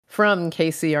From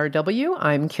KCRW,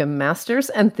 I'm Kim Masters,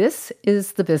 and this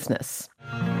is The Business.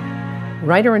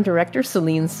 Writer and director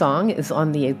Celine Song is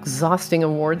on the exhausting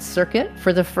awards circuit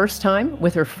for the first time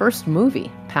with her first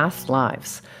movie, Past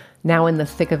Lives. Now in the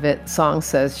thick of it, Song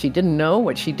says she didn't know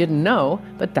what she didn't know,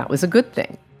 but that was a good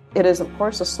thing. It is, of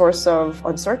course, a source of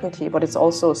uncertainty, but it's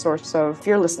also a source of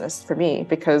fearlessness for me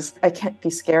because I can't be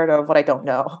scared of what I don't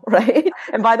know, right?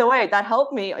 And by the way, that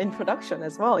helped me in production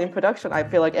as well. In production, I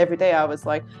feel like every day I was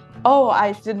like, oh,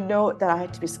 I didn't know that I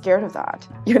had to be scared of that,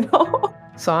 you know?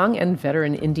 Song and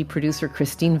veteran indie producer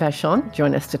Christine Vachon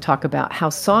join us to talk about how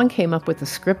Song came up with a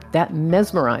script that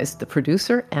mesmerized the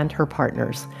producer and her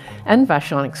partners. And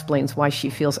Vachon explains why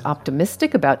she feels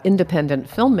optimistic about independent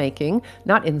filmmaking,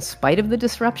 not in spite of the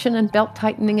disruption and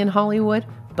belt-tightening in Hollywood,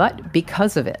 but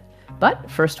because of it.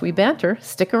 But first we banter.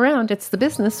 Stick around. It's The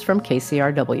Business from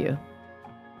KCRW.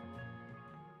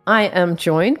 I am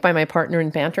joined by my partner in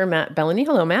banter, Matt Bellany.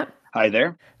 Hello, Matt. Hi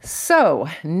there. So,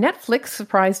 Netflix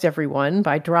surprised everyone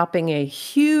by dropping a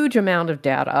huge amount of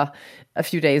data a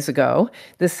few days ago.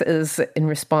 This is in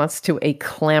response to a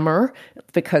clamor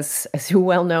because, as you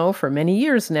well know, for many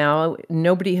years now,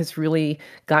 nobody has really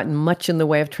gotten much in the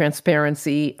way of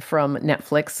transparency from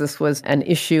Netflix. This was an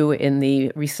issue in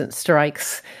the recent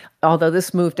strikes. Although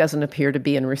this move doesn't appear to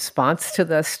be in response to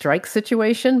the strike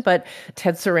situation, but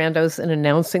Ted Sarandos, in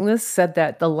announcing this, said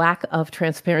that the lack of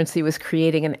transparency was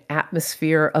creating an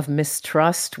atmosphere of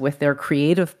mistrust with their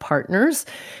creative partners,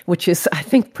 which is, I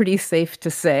think, pretty safe to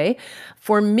say.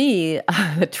 For me,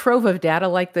 a trove of data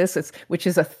like this, which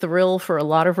is a thrill for a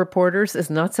lot of reporters, is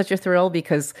not such a thrill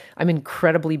because I'm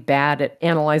incredibly bad at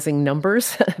analyzing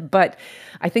numbers. But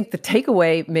I think the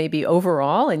takeaway maybe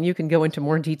overall, and you can go into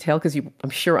more detail because you,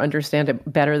 I'm sure, understand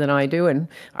it better than I do and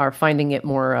are finding it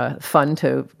more fun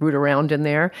to root around in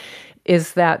there,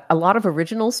 is that a lot of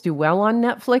originals do well on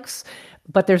Netflix.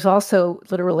 But there's also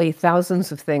literally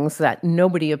thousands of things that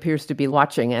nobody appears to be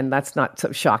watching, and that's not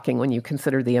so shocking when you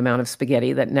consider the amount of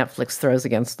spaghetti that Netflix throws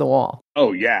against the wall.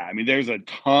 Oh, yeah. I mean, there's a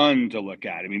ton to look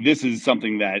at. I mean, this is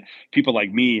something that people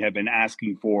like me have been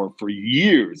asking for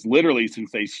years, literally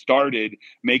since they started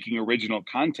making original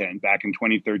content back in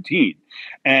 2013.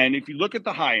 And if you look at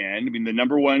the high end, I mean, the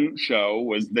number one show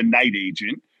was The Night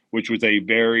Agent, which was a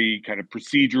very kind of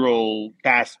procedural,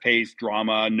 fast-paced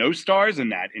drama. No stars in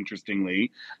that,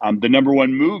 interestingly. The number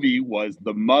one movie was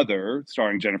The Mother,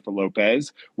 starring Jennifer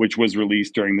Lopez, which was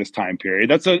released during this time period.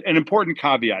 That's an important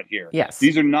caveat here. Yes.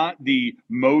 These are not the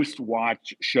most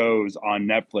watched shows on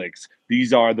Netflix.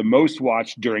 These are the most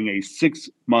watched during a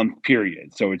 6-month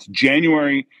period. So it's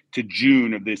January to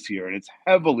June of this year, and it's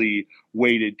heavily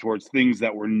weighted towards things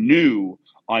that were new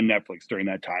on Netflix during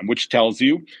that time, which tells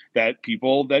you that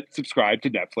people that subscribe to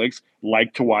Netflix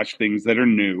like to watch things that are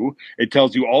new. It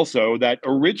tells you also that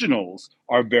originals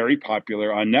are very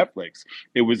popular on Netflix.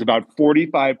 It was about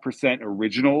 45%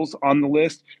 originals on the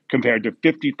list compared to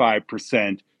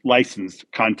 55%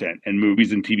 licensed content and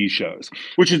movies and TV shows,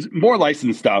 which is more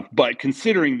licensed stuff. But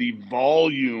considering the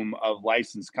volume of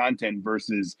licensed content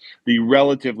versus the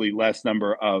relatively less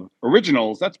number of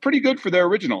originals, that's pretty good for their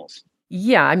originals.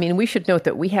 Yeah, I mean, we should note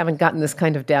that we haven't gotten this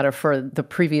kind of data for the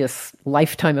previous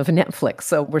lifetime of Netflix.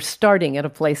 So we're starting at a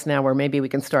place now where maybe we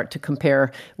can start to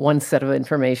compare one set of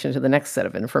information to the next set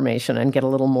of information and get a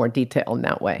little more detail in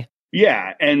that way.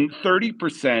 Yeah, and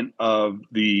 30% of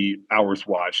the hours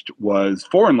watched was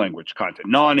foreign language content,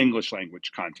 non-English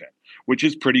language content, which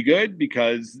is pretty good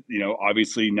because, you know,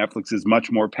 obviously Netflix is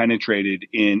much more penetrated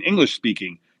in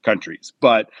English-speaking countries.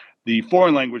 But the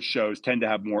foreign language shows tend to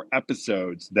have more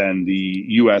episodes than the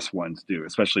US ones do,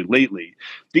 especially lately.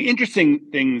 The interesting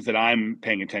things that I'm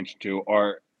paying attention to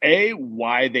are A,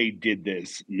 why they did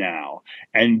this now,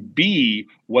 and B,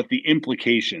 what the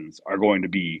implications are going to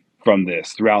be from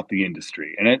this throughout the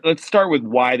industry. And let's start with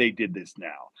why they did this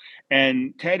now.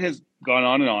 And Ted has gone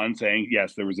on and on saying,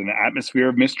 yes, there was an atmosphere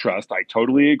of mistrust. I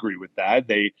totally agree with that.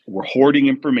 They were hoarding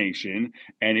information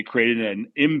and it created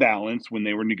an imbalance when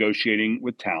they were negotiating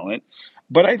with talent.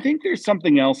 But I think there's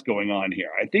something else going on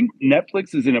here. I think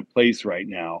Netflix is in a place right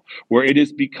now where it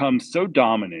has become so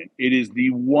dominant. It is the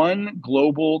one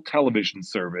global television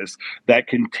service that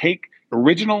can take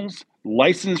originals,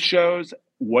 licensed shows,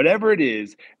 whatever it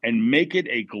is, and make it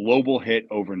a global hit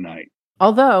overnight.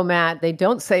 Although, Matt, they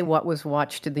don't say what was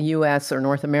watched in the U.S. or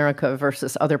North America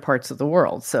versus other parts of the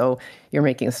world. So you're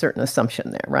making a certain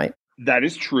assumption there, right? That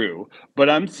is true.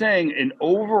 But I'm saying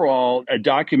a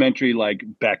documentary like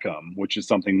Beckham, which is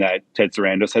something that Ted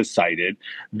Sarandos has cited,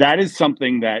 that is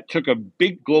something that took a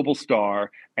big global star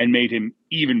and made him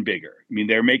even bigger. I mean,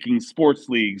 they're making sports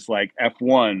leagues like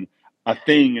F1 a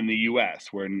thing in the US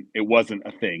when it wasn't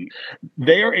a thing.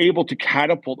 They are able to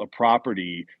catapult a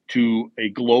property to a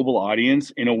global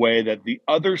audience in a way that the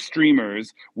other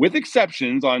streamers, with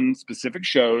exceptions on specific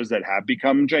shows that have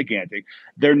become gigantic,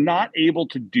 they're not able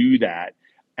to do that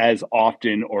as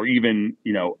often or even,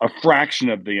 a fraction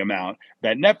of the amount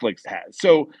that Netflix has.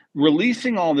 So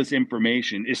releasing all this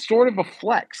information is sort of a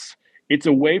flex. It's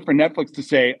a way for Netflix to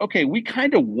say, okay, we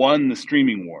kind of won the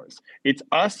streaming wars. It's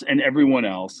us and everyone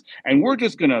else, and we're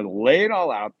just going to lay it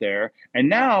all out there. And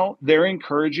now they're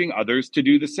encouraging others to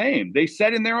do the same. They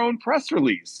said in their own press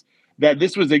release that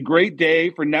this was a great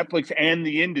day for Netflix and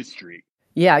the industry.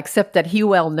 Yeah, except that he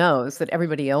well knows that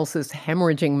everybody else is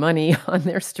hemorrhaging money on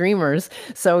their streamers.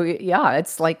 So yeah,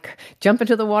 it's like jump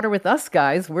into the water with us,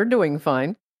 guys. We're doing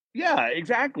fine. Yeah,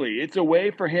 exactly. It's a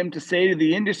way for him to say to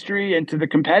the industry and to the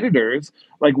competitors,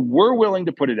 like, we're willing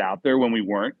to put it out there when we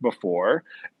weren't before.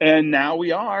 And now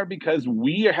we are, because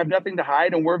we have nothing to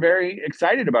hide and we're very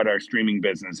excited about our streaming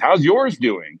business. How's yours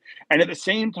doing? And at the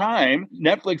same time,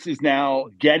 Netflix is now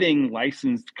getting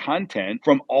licensed content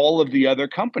from all of the other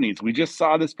companies. We just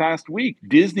saw this past week,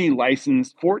 Disney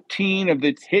licensed 14 of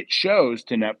its hit shows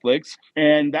to Netflix.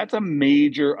 And that's a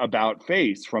major about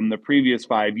face from the previous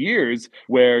 5 years,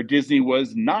 where Disney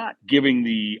was not giving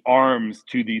the arms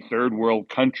to the third world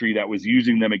country that was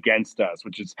using them against us,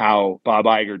 which is how Bob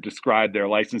Iger described their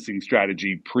licensing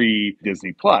strategy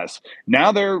pre-Disney Plus.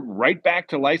 Now they're right back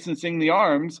to licensing the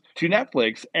arms to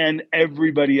Netflix, and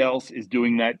everybody else is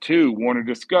doing that too. Warner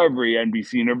Discovery,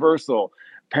 NBC Universal,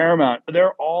 Paramount,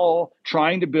 they're all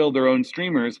trying to build their own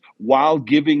streamers while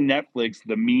giving Netflix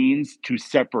the means to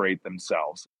separate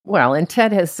themselves. Well, and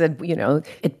Ted has said,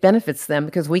 it benefits them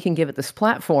because we can give it this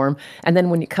platform. And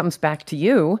then when it comes back to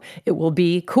you, it will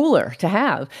be cooler to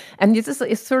have. And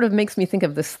it sort of makes me think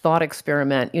of this thought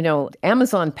experiment.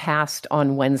 Amazon passed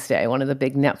on Wednesday, one of the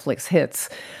big Netflix hits,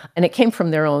 and it came from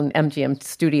their own MGM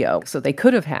studio. So they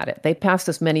could have had it. They passed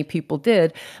as many people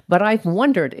did. But I've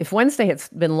wondered if Wednesday had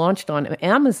been launched on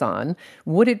Amazon,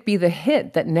 would it be the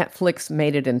hit that Netflix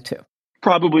made it into?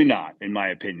 Probably not, in my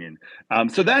opinion.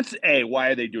 So that's A, why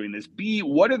are they doing this? B,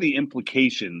 what are the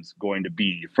implications going to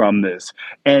be from this?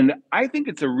 And I think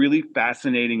it's a really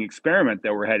fascinating experiment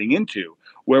that we're heading into,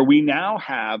 where we now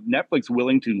have Netflix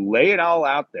willing to lay it all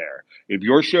out there. If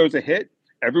your show's a hit,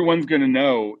 everyone's going to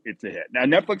know it's a hit. Now,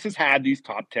 Netflix has had these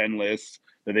top 10 lists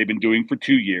that they've been doing for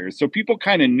 2 years, so people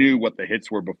kind of knew what the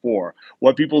hits were before.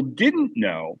 What people didn't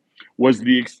know was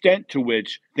the extent to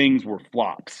which things were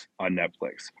flops on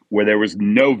Netflix, where there was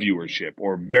no viewership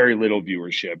or very little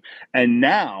viewership. And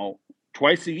now,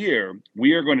 twice a year,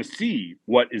 we are going to see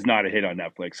what is not a hit on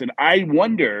Netflix. And I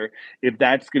wonder if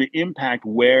that's going to impact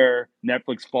where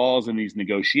Netflix falls in these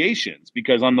negotiations.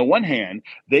 Because on the one hand,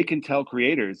 they can tell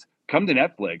creators, come to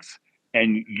Netflix,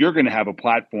 and you're going to have a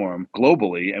platform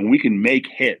globally, and we can make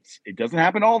hits. It doesn't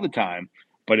happen all the time,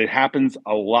 but it happens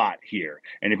a lot here.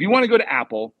 And if you want to go to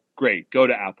Apple, great, go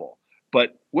to Apple.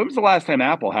 But when was the last time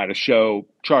Apple had a show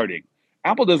charting?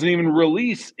 Apple doesn't even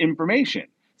release information.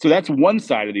 So that's one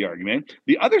side of the argument.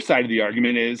 The other side of the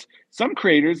argument is some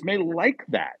creators may like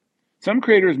that. Some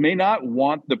creators may not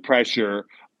want the pressure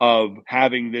of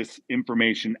having this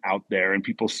information out there and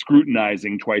people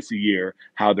scrutinizing twice a year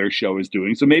how their show is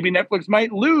doing. So maybe Netflix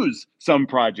might lose some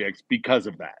projects because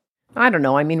of that. I don't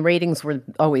know. I mean, ratings were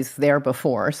always there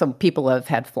before. Some people have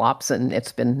had flops and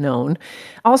it's been known.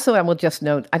 Also, I will just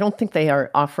note, I don't think they are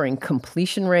offering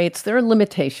completion rates. There are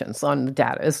limitations on the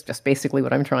data, is just basically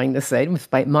what I'm trying to say,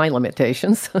 despite my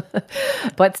limitations.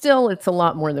 But still, it's a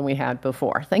lot more than we had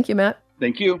before. Thank you, Matt.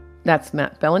 Thank you. That's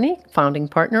Matt Bellany, founding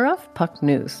partner of Puck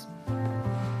News.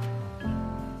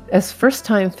 As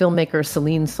first-time filmmaker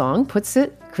Celine Song puts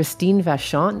it, Christine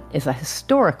Vachon is a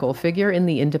historical figure in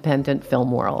the independent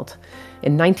film world.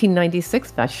 In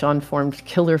 1996, Vachon formed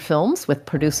Killer Films with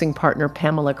producing partner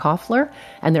Pamela Koffler,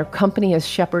 and their company has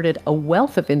shepherded a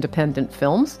wealth of independent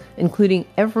films, including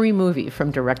every movie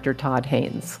from director Todd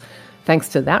Haynes. Thanks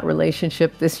to that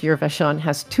relationship, this year Vachon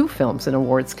has 2 films in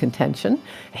awards contention,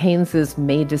 Haynes'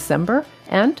 May December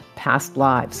and Past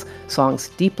Lives, Song's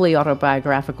deeply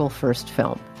autobiographical first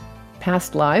film.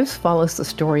 Past Lives follows the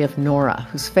story of Nora,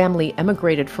 whose family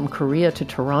emigrated from Korea to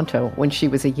Toronto when she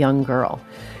was a young girl.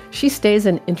 She stays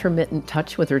in intermittent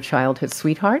touch with her childhood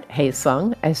sweetheart, Hae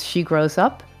Sung, as she grows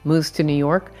up, moves to New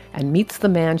York, and meets the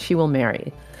man she will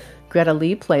marry. Greta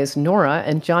Lee plays Nora,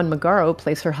 and John Magaro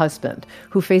plays her husband,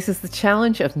 who faces the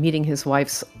challenge of meeting his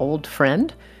wife's old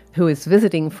friend, who is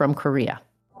visiting from Korea.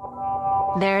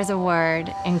 There's a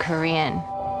word in Korean,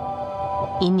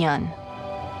 인연.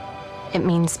 It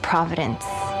means providence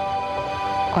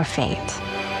or fate.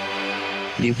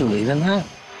 Do you believe in that?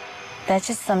 That's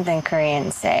just something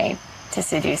Koreans say to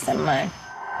seduce someone.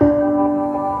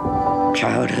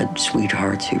 Childhood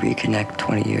sweethearts who reconnect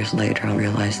 20 years later and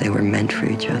realize they were meant for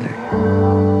each other.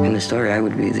 In the story, I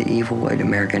would be the evil white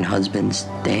American husband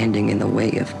standing in the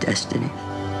way of destiny.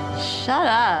 Shut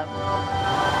up.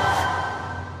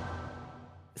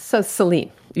 So, Celine,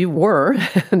 you were,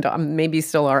 and maybe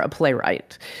still are, a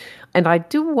playwright. And I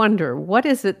do wonder, what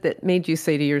is it that made you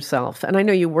say to yourself, and I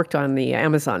know you worked on the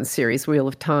Amazon series, Wheel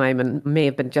of Time, and may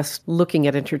have been just looking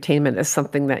at entertainment as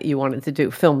something that you wanted to do,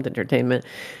 filmed entertainment.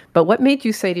 But what made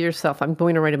you say to yourself, I'm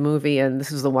going to write a movie and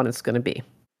this is the one it's going to be?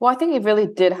 Well, I think it really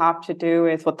did have to do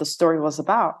with what the story was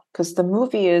about, because the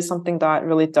movie is something that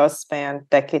really does span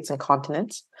decades and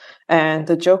continents. And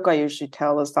the joke I usually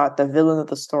tell is that the villain of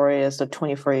the story is the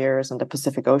 24 years in the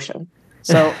Pacific Ocean.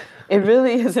 So it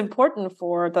really is important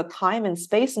for the time and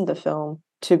space in the film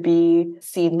to be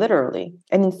seen literally.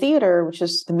 And in theater, which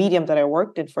is the medium that I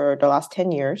worked in for the last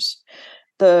 10 years,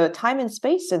 the time and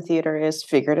space in theater is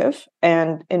figurative,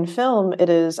 and in film, it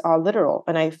is literal.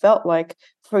 And I felt like,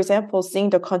 for example, seeing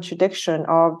the contradiction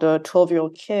of the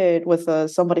 12-year-old kid with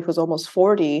somebody who's almost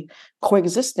 40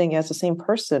 coexisting as the same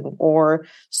person, or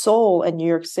Seoul and New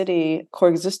York City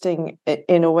coexisting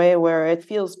in a way where it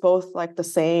feels both like the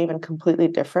same and completely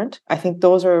different. I think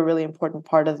those are a really important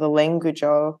part of the language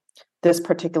of this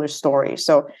particular story.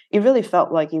 So it really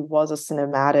felt like it was a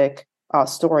cinematic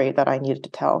story that I needed to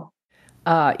tell.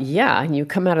 Yeah, and you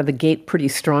come out of the gate pretty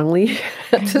strongly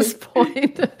at this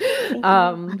point.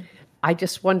 I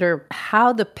just wonder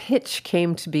how the pitch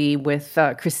came to be with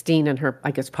Christine and her, I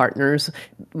guess, partners.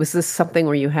 Was this something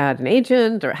where you had an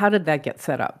agent, or how did that get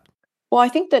set up? Well, I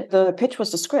think that the pitch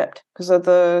was the script, because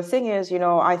the thing is,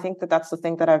 I think that that's the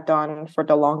thing that I've done for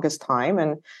the longest time.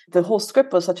 And the whole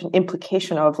script was such an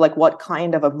implication of like what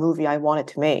kind of a movie I wanted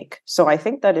to make. So I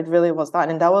think that it really was that.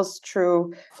 And that was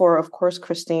true for, of course,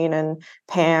 Christine and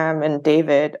Pam and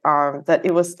David, that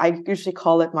it was, I usually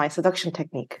call it my seduction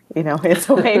technique. It's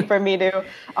a way for me to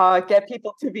get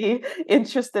people to be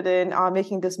interested in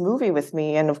making this movie with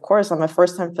me. And of course, I'm a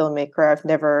first-time filmmaker. I've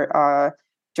never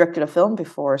directed a film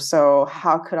before. So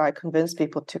how could I convince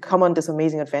people to come on this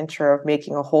amazing adventure of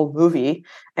making a whole movie?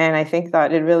 And I think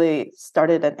that it really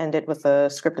started and ended with the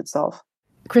script itself.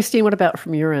 Christine, what about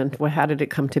from your end? How did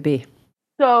it come to be?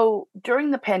 So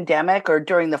during the pandemic, or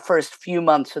during the first few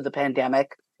months of the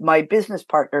pandemic, my business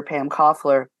partner, Pam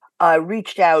Koffler,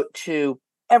 reached out to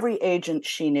every agent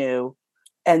she knew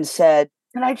and said,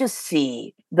 can I just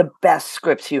see the best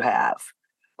scripts you have?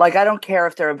 Like, I don't care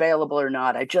if they're available or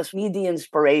not. I just need the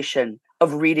inspiration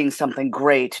of reading something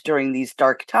great during these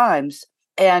dark times.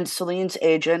 And Celine's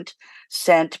agent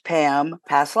sent Pam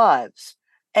Past Lives.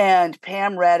 And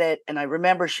Pam read it. And I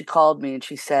remember she called me and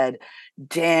she said,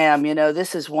 damn,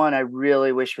 this is one I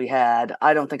really wish we had.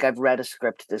 I don't think I've read a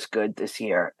script this good this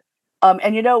year.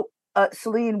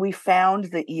 Celine, we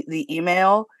found the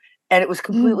email, and it was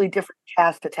completely different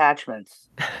cast attachments.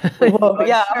 Well,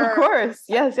 yeah, sure, of course.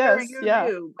 Yes, sure yeah.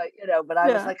 Knew, but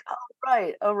I was like,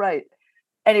 oh, right.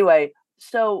 Anyway,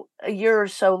 so a year or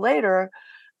so later,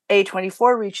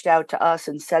 A24 reached out to us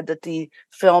and said that the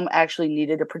film actually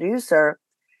needed a producer.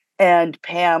 And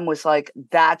Pam was like,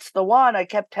 that's the one I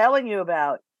kept telling you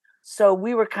about. So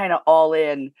we were kind of all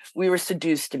in. We were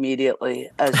seduced immediately,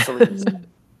 as Celine said.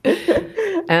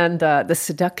 And the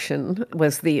seduction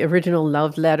was the original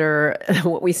love letter,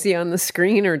 what we see on the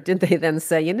screen, or did they then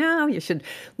say, you should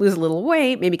lose a little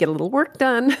weight, maybe get a little work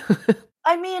done?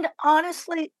 I mean,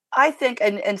 honestly, I think,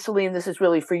 and Celine, this is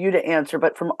really for you to answer,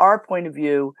 but from our point of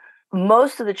view,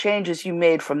 most of the changes you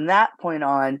made from that point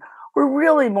on were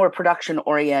really more production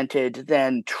oriented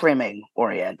than trimming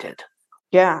oriented.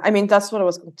 Yeah, I mean, that's what I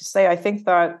was going to say. I think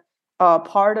that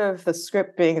part of the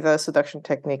script being the seduction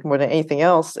technique more than anything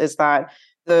else is that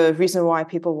the reason why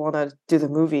people want to do the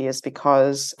movie is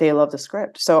because they love the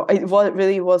script. So it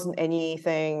really wasn't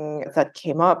anything that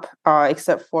came up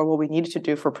except for what we needed to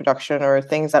do for production, or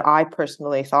things that I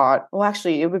personally thought, well,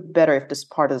 actually, it would be better if this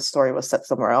part of the story was set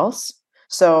somewhere else.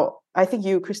 So I think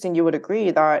you, Christine, you would agree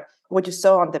that what you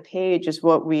saw on the page is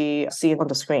what we see on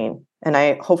the screen.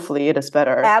 And hopefully it is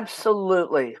better.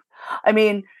 Absolutely. I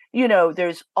mean,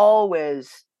 there's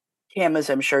always, Kim, as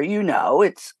I'm sure you know,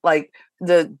 it's like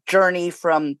the journey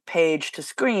from page to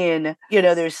screen.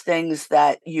 There's things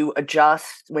that you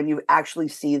adjust when you actually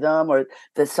see them, or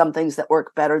there's some things that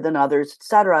work better than others,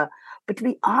 etc. But to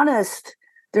be honest,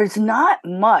 there's not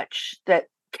much that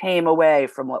came away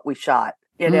from what we shot.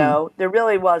 There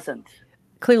really wasn't.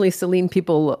 Clearly, Celine,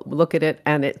 people look at it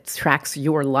and it tracks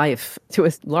your life to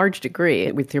a large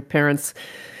degree, with your parents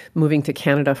moving to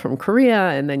Canada from Korea,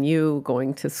 and then you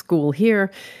going to school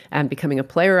here and becoming a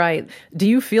playwright. Do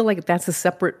you feel like that's a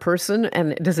separate person?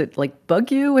 And does it like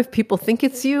bug you if people think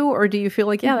it's you, or do you feel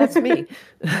like, yeah, that's me?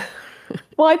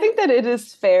 Well, I think that it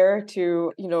is fair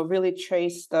to, really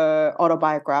trace the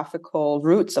autobiographical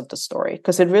roots of the story,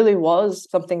 because it really was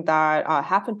something that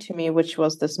happened to me, which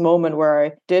was this moment where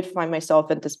I did find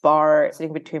myself at this bar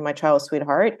sitting between my childhood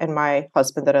sweetheart and my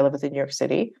husband that I live with in New York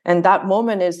City. And that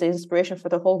moment is the inspiration for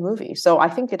the whole movie. So I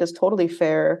think it is totally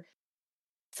fair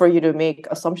for you to make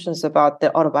assumptions about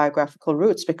the autobiographical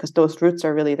roots, because those roots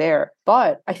are really there.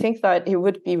 But I think that it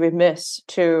would be remiss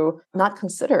to not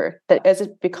consider that as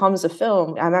it becomes a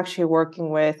film, I'm actually working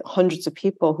with hundreds of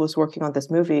people who's working on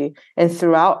this movie. And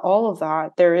throughout all of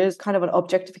that, there is kind of an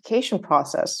objectification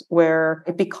process where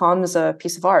it becomes a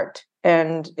piece of art.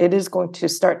 And it is going to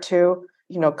start to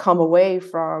come away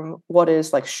from what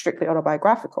is like strictly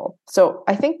autobiographical. So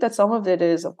I think that some of it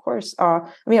is, of course,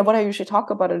 what I usually talk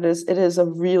about it is a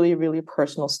really, really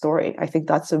personal story. I think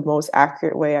that's the most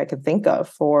accurate way I can think of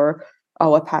for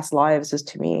what Past Lives is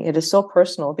to me. It is so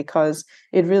personal because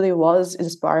it really was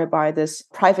inspired by this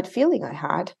private feeling I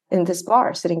had in this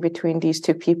bar, sitting between these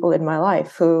two people in my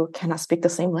life who cannot speak the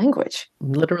same language.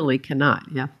 Literally cannot,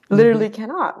 yeah. Literally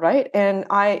cannot, right? And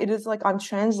it is like I'm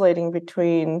translating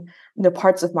between the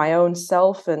parts of my own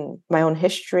self and my own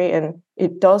history. And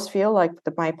it does feel like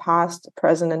my past,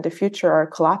 present, and the future are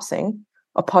collapsing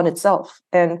upon itself.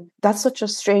 And that's such a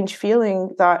strange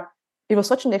feeling that it was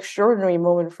such an extraordinary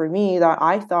moment for me that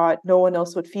I thought no one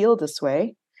else would feel this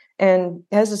way. And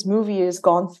as this movie has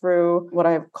gone through what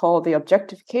I call the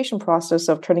objectification process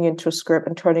of turning into a script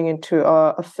and turning into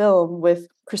a film with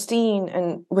Christine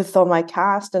and with all my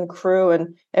cast and crew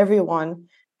and everyone,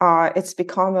 it's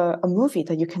become a movie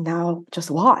that you can now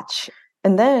just watch.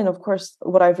 And then, of course,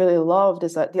 what I really loved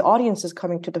is that the audience is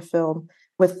coming to the film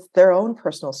with their own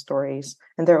personal stories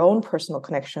and their own personal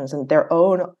connections and their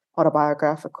own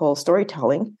autobiographical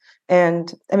storytelling.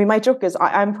 And my joke is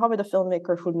I'm probably the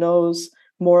filmmaker who knows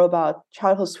more about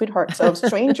childhood sweethearts of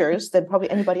strangers than probably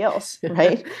anybody else,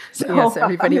 right? So, yes,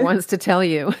 everybody wants to tell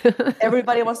you.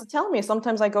 Everybody wants to tell me.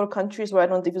 Sometimes I go to countries where I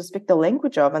don't even speak the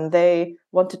language of, and they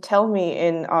want to tell me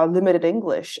in limited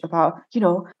English about,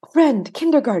 friend,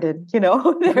 kindergarten, they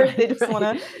just want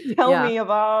to tell me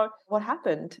about what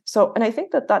happened. So, and I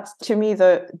think that that's, to me,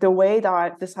 the way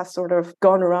that this has sort of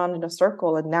gone around in a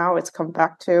circle, and now it's come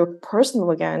back to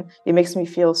personal again. It makes me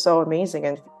feel so amazing,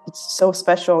 and it's so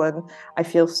special, and I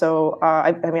feel so,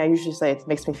 I usually say it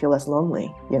makes me feel less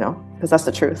lonely, because that's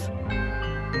the truth.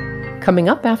 Coming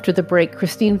up after the break,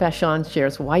 Christine Vachon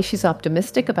shares why she's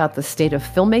optimistic about the state of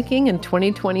filmmaking in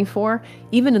 2024,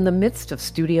 even in the midst of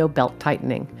studio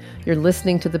belt-tightening. You're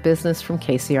listening to The Business from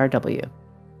KCRW.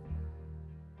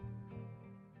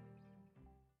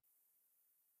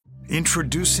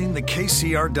 Introducing the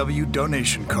KCRW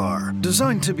donation car,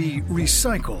 designed to be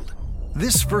recycled.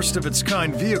 This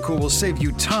first-of-its-kind vehicle will save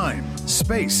you time,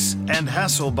 space, and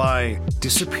hassle by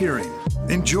disappearing.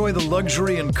 Enjoy the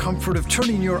luxury and comfort of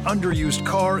turning your underused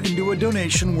car into a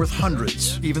donation worth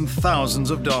hundreds, even thousands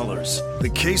of dollars. The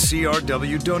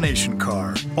KCRW donation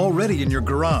car, already in your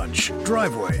garage,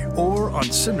 driveway, or on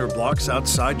cinder blocks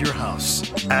outside your house.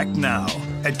 Act now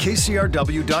at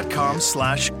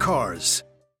kcrw.com/cars.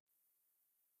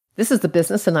 This is The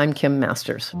Business, and I'm Kim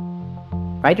Masters.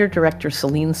 Writer-director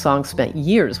Celine Song spent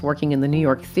years working in the New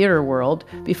York theater world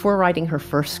before writing her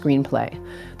first screenplay.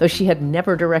 Though she had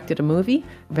never directed a movie,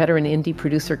 veteran indie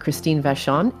producer Christine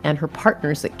Vachon and her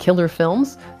partners at Killer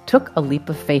Films took a leap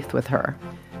of faith with her.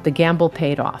 The gamble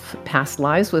paid off. Past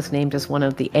Lives was named as one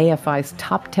of the AFI's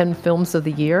top 10 films of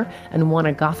the year and won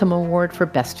a Gotham Award for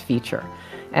Best Feature.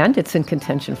 And it's in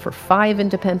contention for 5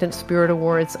 Independent Spirit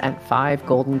Awards and 5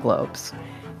 Golden Globes.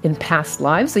 In Past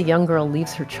Lives, a young girl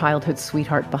leaves her childhood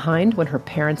sweetheart behind when her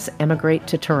parents emigrate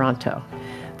to Toronto.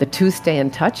 The two stay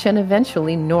in touch, and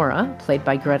eventually Nora, played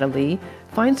by Greta Lee,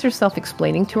 finds herself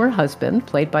explaining to her husband,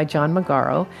 played by John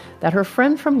Magaro, that her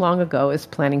friend from long ago is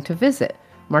planning to visit,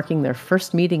 marking their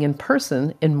first meeting in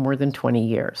person in more than 20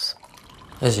 years.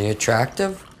 Is he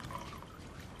attractive?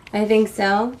 I think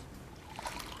so.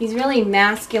 He's really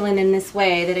masculine in this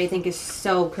way that I think is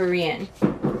so Korean.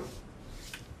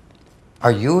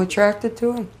 Are you attracted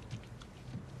to him?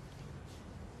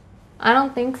 I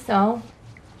don't think so.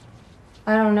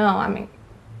 I don't know. I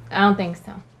don't think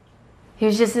so. He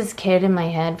was just this kid in my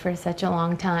head for such a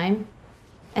long time.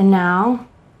 And now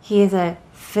he is a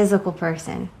physical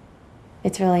person.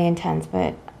 It's really intense,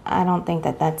 but I don't think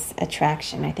that that's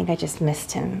attraction. I think I just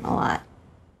missed him a lot.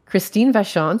 Christine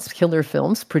Vachon's Killer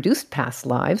Films produced Past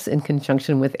Lives in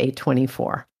conjunction with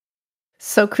A24.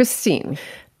 So, Christine,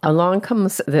 Along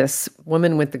comes this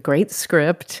woman with the great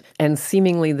script and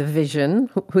seemingly the vision,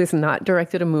 who has not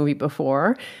directed a movie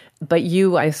before. But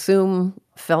you, I assume,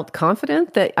 felt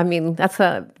confident that, I mean, that's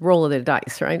a roll of the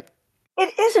dice, right?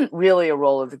 It isn't really a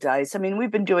roll of the dice. I mean,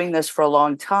 we've been doing this for a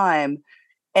long time.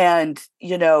 And,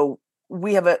 you know,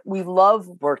 we love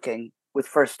working with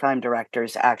first-time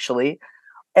directors, actually.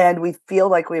 And we feel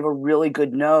like we have a really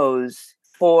good nose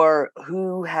for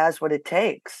who has what it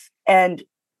takes. And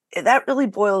that really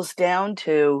boils down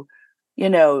to, you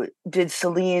know, did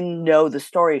Celine know the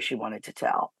story she wanted to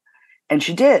tell? And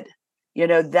she did. You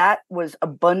know, that was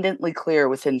abundantly clear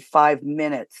within 5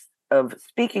 minutes of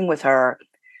speaking with her.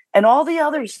 And all the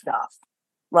other stuff,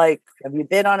 like, have you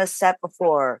been on a set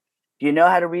before? Do you know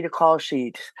how to read a call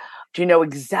sheet? Do you know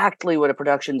exactly what a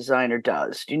production designer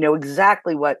does? Do you know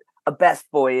exactly what a best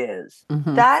boy is?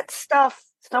 Mm-hmm. That stuff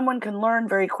someone can learn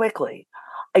very quickly.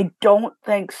 I don't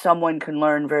think someone can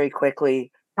learn very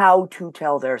quickly how to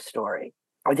tell their story.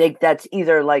 I think that's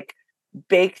either like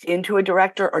baked into a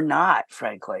director or not,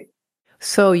 frankly.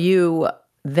 So you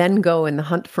then go and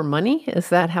hunt for money? Is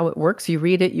that how it works? You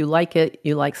read it, you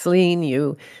like Celine,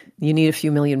 you need a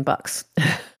few million bucks.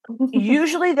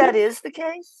 Usually that is the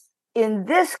case. In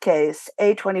this case,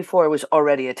 A24 was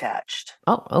already attached.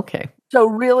 Oh, okay. So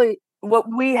really, what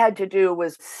we had to do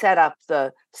was set up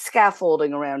the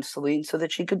scaffolding around Celine so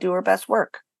that she could do her best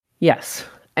work. Yes.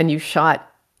 And you shot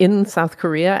in South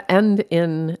Korea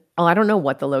and I don't know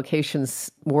what the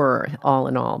locations were all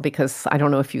in all, because I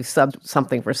don't know if you subbed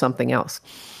something for something else.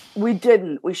 We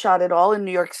didn't. We shot it all in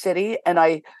New York City.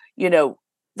 And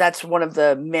that's one of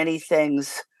the many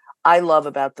things I love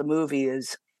about the movie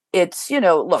is it's,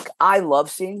 look, I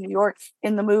love seeing New York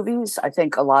in the movies. I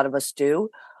think a lot of us do.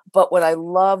 But what I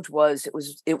loved was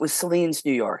it was Celine's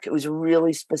New York. It was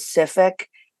really specific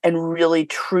and really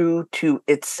true to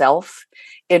itself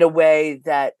in a way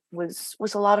that was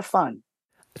a lot of fun.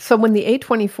 So when the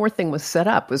A24 thing was set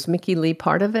up, was Mickey Lee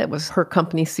part of it? Was her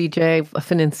company CJ a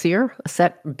financier, a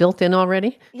set built in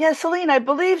already? Yeah, Celine, I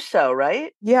believe so,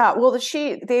 right? Yeah, well,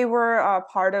 they were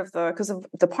part of because of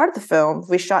the part of the film,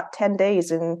 we shot 10 days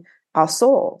in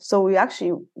Seoul. So we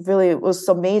actually it was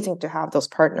amazing to have those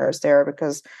partners there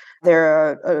because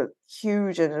they're a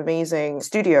huge and amazing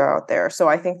studio out there. So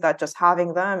I think that just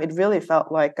having them, it really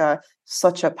felt like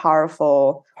such a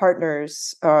powerful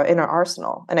partners in our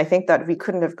arsenal. And I think that we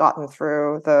couldn't have gotten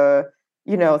through the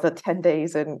 10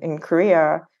 days in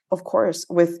Korea, of course,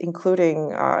 with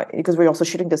including, because we're also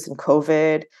shooting this in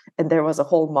COVID, and there was a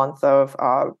whole month of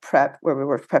prep where we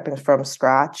were prepping from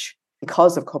scratch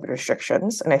because of COVID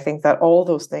restrictions. And I think that all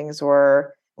those things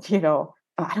were,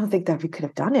 I don't think that we could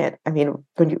have done it. I mean,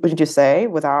 would you say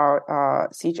without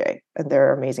CJ and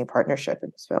their amazing partnership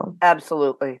in this film?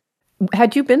 Absolutely.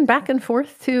 Had you been back and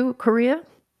forth to Korea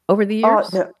over the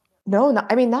years? No,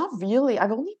 I mean, not really.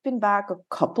 I've only been back a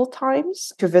couple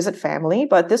times to visit family,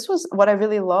 but this was what I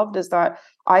really loved is that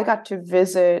I got to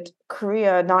visit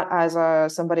Korea not as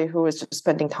somebody who was just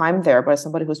spending time there, but as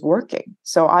somebody who's working.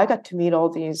 So I got to meet all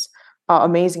these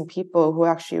amazing people who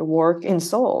actually work in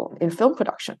Seoul in film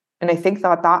production. And I think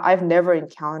that I've never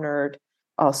encountered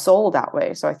Seoul that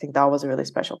way. So I think that was a really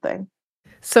special thing.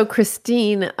 So,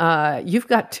 Christine, you've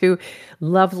got 2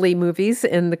 lovely movies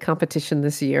in the competition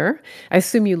this year. I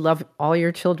assume you love all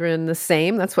your children the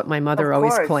same. That's what my mother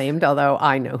always claimed, although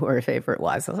I know who her favorite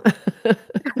was.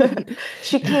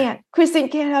 She can't. Christine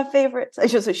can't have favorites.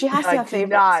 She has to have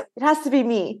favorites. Not. It has to be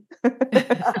me.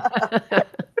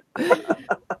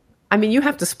 I mean, you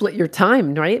have to split your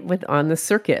time, right, on the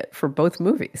circuit for both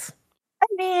movies. I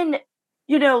mean,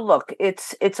 look,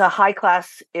 it's a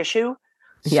high-class issue.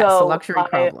 Yes, a luxury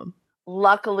problem.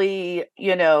 Luckily,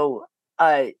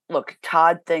 look,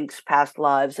 Todd thinks Past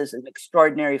Lives is an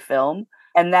extraordinary film,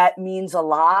 and that means a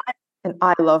lot. And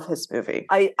I love his movie.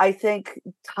 I think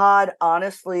Todd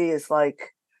honestly is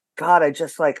like, God,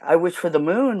 I wish for the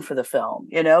moon for the film.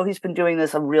 He's been doing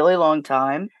this a really long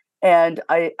time, and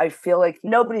I feel like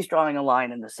nobody's drawing a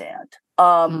line in the sand.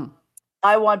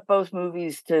 I want both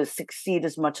movies to succeed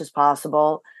as much as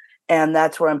possible. And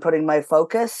that's where I'm putting my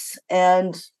focus.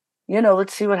 And,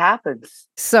 let's see what happens.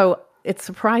 So it's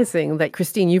surprising that,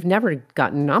 Christine, you've never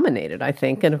gotten nominated, I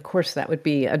think. And of course, that would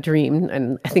be a dream.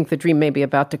 And I think the dream may be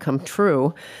about to come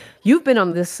true. You've been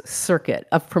on this circuit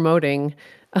of promoting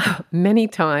many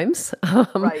times.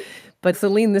 Right. But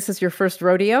Celine, this is your first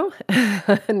rodeo,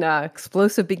 an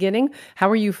explosive beginning. How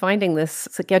are you finding this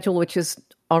schedule, which is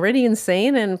already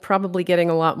insane and probably getting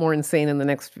a lot more insane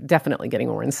definitely getting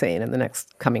more insane in the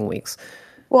next coming weeks?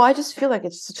 Well, I just feel like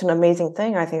it's such an amazing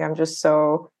thing. I think I'm just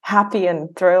so happy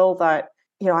and thrilled that,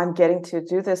 I'm getting to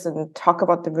do this and talk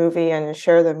about the movie and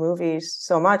share the movies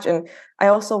so much. And I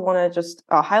also want to just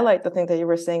highlight the thing that you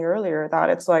were saying earlier, that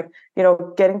it's like,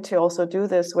 getting to also do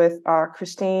this with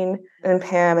Christine and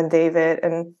Pam and David.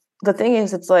 And the thing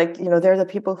is, it's like, they're the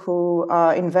people who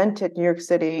invented New York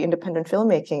City independent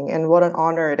filmmaking. And what an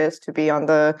honor it is to be on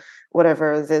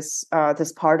this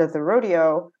part of the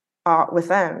rodeo with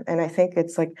them. And I think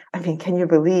it's like, can you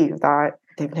believe that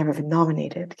they've never been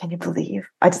nominated? Can you believe?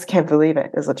 I just can't believe it,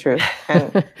 is the truth.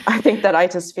 And I think that I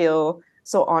just feel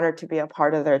so honored to be a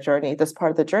part of their journey, this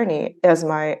part of the journey, as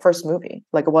my first movie.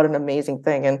 Like, what an amazing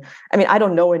thing. And I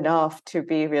don't know enough to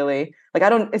be really,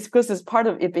 it's because it's part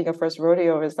of it being a first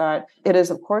rodeo is that it is,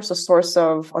 of course, a source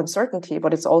of uncertainty,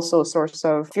 but it's also a source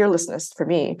of fearlessness for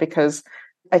me, because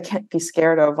I can't be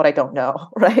scared of what I don't know,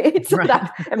 right? So Right.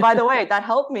 And by the way, that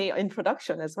helped me in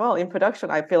production as well. In production,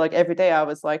 I feel like every day I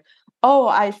was like, oh,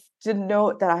 I didn't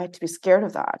know that I had to be scared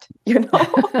of that,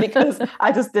 because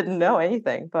I just didn't know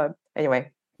anything. But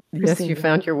anyway. Yes, Christine. you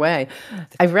found your way.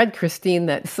 I read, Christine,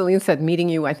 that Celine said meeting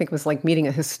you, I think, was like meeting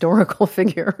a historical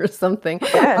figure or something.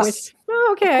 Yes.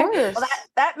 Okay. Well,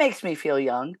 that makes me feel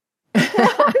young. You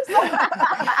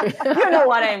know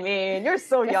what I mean. You're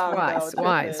so young.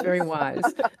 Wise, very wise.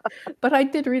 But I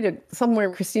did read it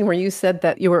somewhere, Christine, where you said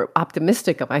that you were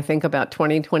optimistic, I think, about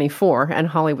 2024, and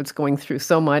Hollywood's going through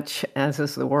so much, as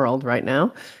is the world right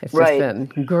now. It's just been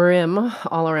grim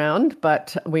all around,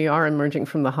 but we are emerging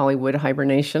from the Hollywood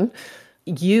hibernation.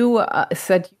 You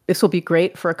said this will be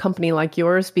great for a company like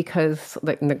yours because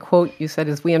the quote you said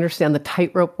is, we understand the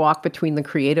tightrope walk between the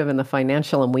creative and the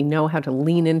financial, and we know how to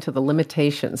lean into the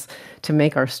limitations to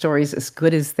make our stories as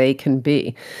good as they can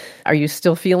be. Are you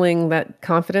still feeling that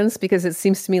confidence? Because it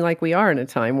seems to me like we are in a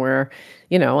time where,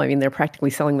 they're practically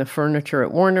selling the furniture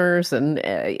at Warner's, and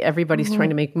everybody's trying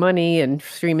to make money, and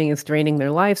streaming is draining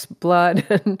their life's blood.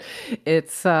 And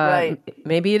it's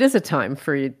maybe it is a time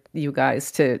for you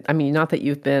guys to, not that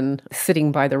you've been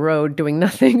sitting by the road doing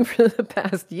nothing for the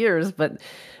past years, but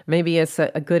maybe it's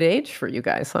a good age for you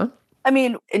guys, huh?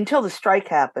 Until the strike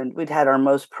happened, we'd had our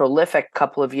most prolific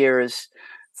couple of years,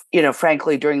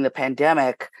 frankly, during the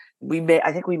pandemic.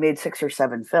 I think we made 6 or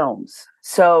 7 films.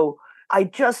 So I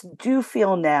just do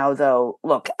feel now, though,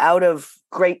 look, out of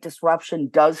great disruption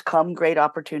does come great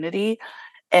opportunity.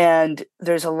 And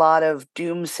there's a lot of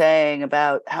doomsaying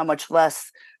about how much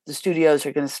less the studios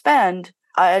are going to spend.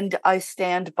 And I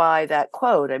stand by that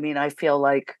quote. I feel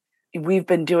like we've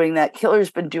been doing that.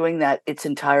 Killer's been doing that its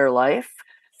entire life,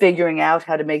 figuring out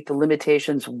how to make the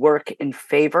limitations work in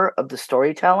favor of the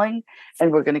storytelling.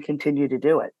 And we're going to continue to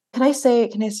do it. Can I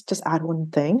just add one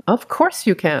thing? Of course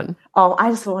you can. I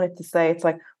just wanted to say, it's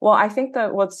like, well, I think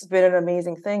that what's been an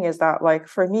amazing thing is that, like,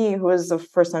 for me, who is a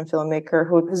first-time filmmaker,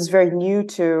 who is very new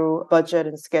to budget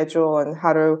and schedule and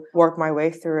how to work my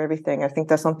way through everything, I think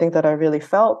that's something that I really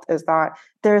felt is that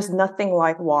there's nothing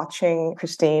like watching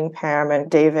Christine, Pam,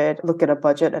 and David look at a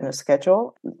budget and a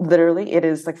schedule. Literally, it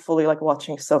is like fully like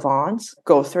watching savants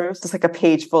go through. It's just like a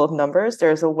page full of numbers.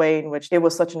 There's a way in which it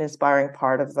was such an inspiring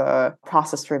part of the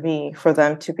process for me, for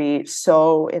them to be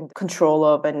so in control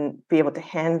of and be able to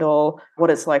handle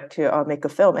what it's like to make a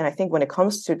film. And I think when it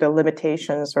comes to the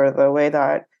limitations or the way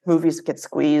that movies get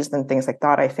squeezed and things like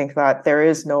that, I think that there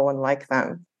is no one like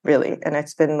them, really. And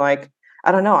it's been like,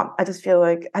 I don't know. I just feel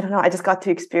like, I just got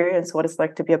to experience what it's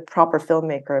like to be a proper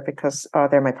filmmaker because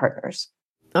they're my partners.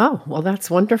 Oh, well,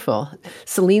 that's wonderful.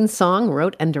 Celine Song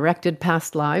wrote and directed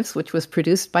Past Lives, which was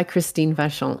produced by Christine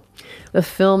Vachon. The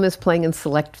film is playing in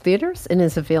select theaters and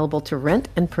is available to rent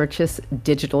and purchase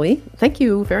digitally. Thank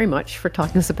you very much for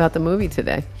talking to us about the movie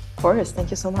today. Of course.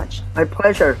 Thank you so much. My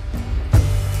pleasure.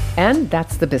 And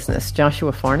that's The Business.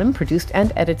 Joshua Farnham produced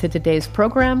and edited today's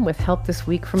program with help this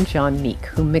week from John Meek,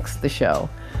 who mixed the show.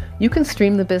 You can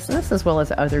stream The Business as well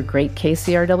as other great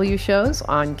KCRW shows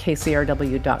on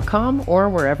kcrw.com or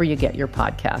wherever you get your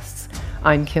podcasts.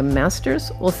 I'm Kim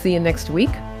Masters. We'll see you next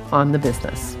week on The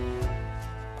Business.